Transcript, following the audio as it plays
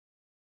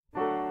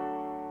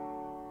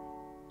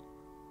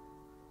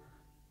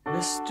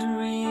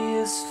Mystery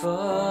is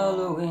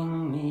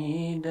following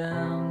me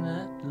down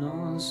that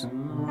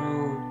lonesome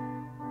road,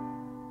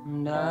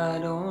 and I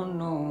don't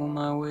know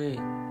my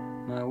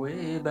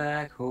way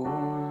back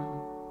home.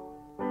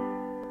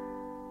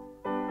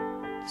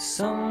 There's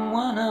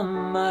someone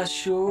on my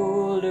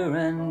shoulder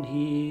and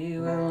he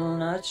will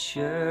not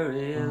share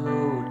a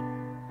load,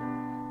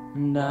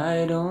 and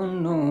I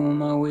don't know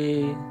my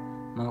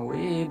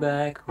way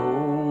back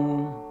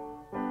home.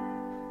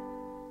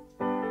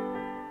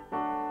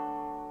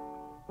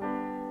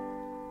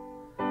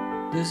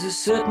 There's a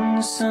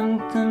certain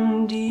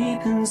something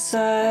deep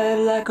inside,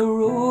 like a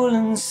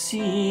rolling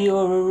sea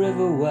or a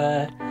river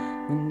wide,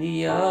 when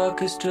the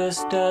orchestra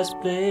starts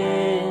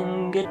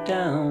playing Get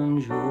Down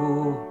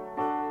Joe.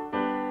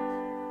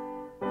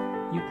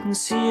 You can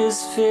see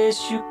his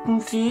face, you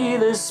can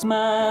feel his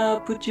smile.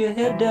 Put your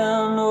head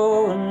down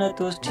low and let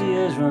those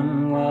tears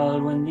run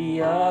wild when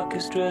the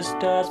orchestra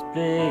starts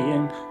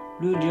playing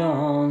Blue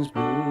John's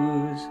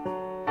Blues.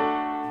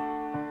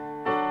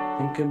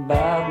 Think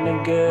about me,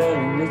 girl,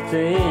 and the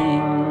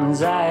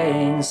things I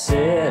ain't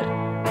said.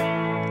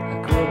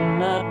 I could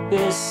not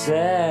be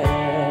sad.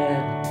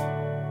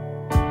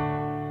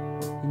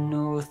 You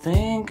know,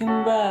 thinking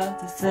about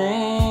the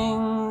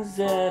things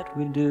that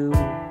we do,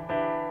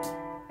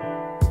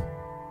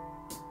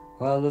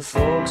 while the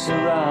folks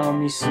around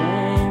me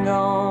sing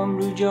on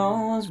Blue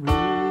John's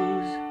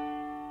Blues.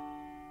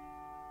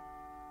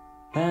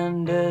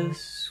 And as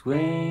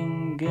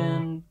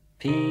swinging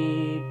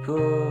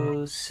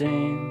people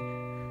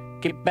sing,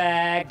 get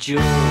back, Joe,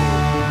 get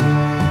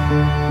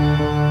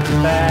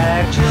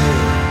back, Joe,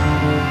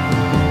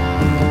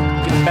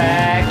 get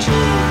back, Joe,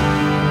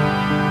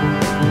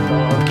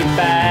 oh, get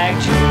back,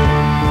 Joe,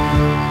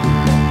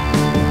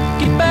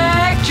 get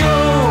back,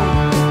 Joe,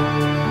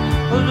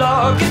 oh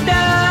Lord, get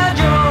down,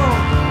 Joe,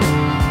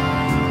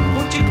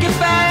 won't you get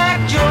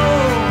back, Joe,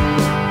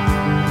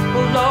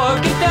 oh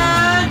Lord, get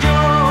down, Joe.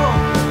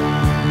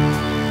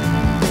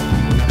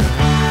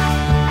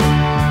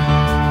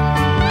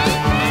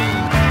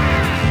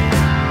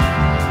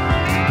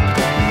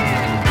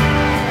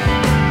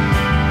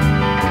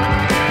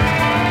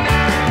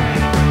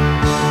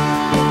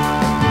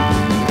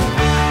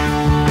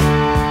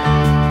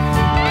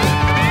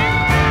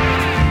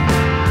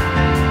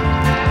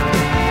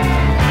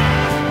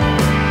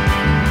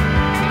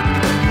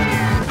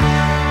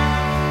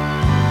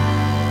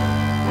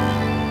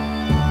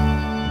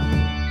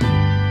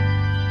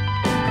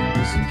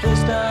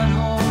 Place down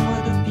home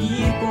where the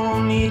people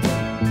meet.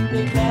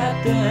 They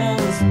clap their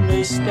hands and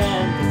they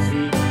stamp their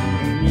feet.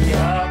 When the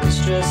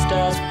orchestra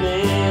starts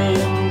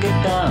playing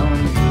Get Down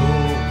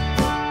Joe.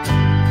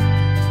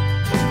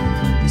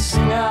 They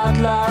sing out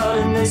loud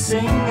and they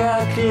sing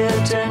out clear.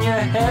 Turn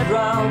your head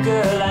round,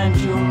 girl, and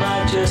you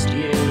might just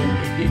hear.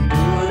 If you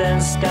do, then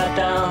start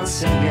down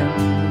singing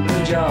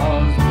Blue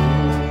John's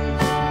Blues.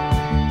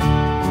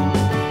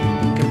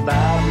 Think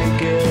about me,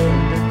 girl,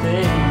 the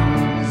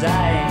things I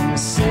ain't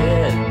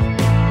said.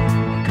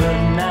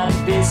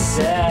 Be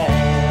sad.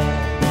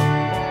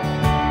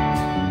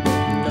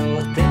 No,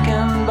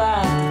 thinking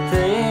about the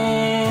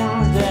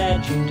things that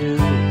you do,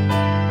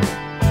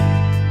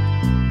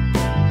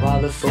 while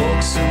the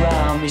folks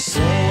around me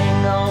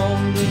sing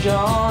on Blue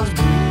John's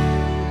Blues.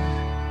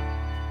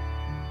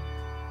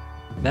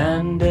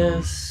 And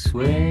as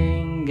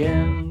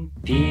swinging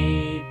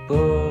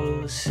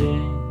people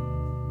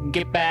sing,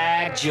 get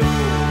back, Joe,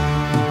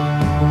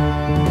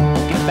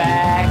 get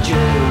back.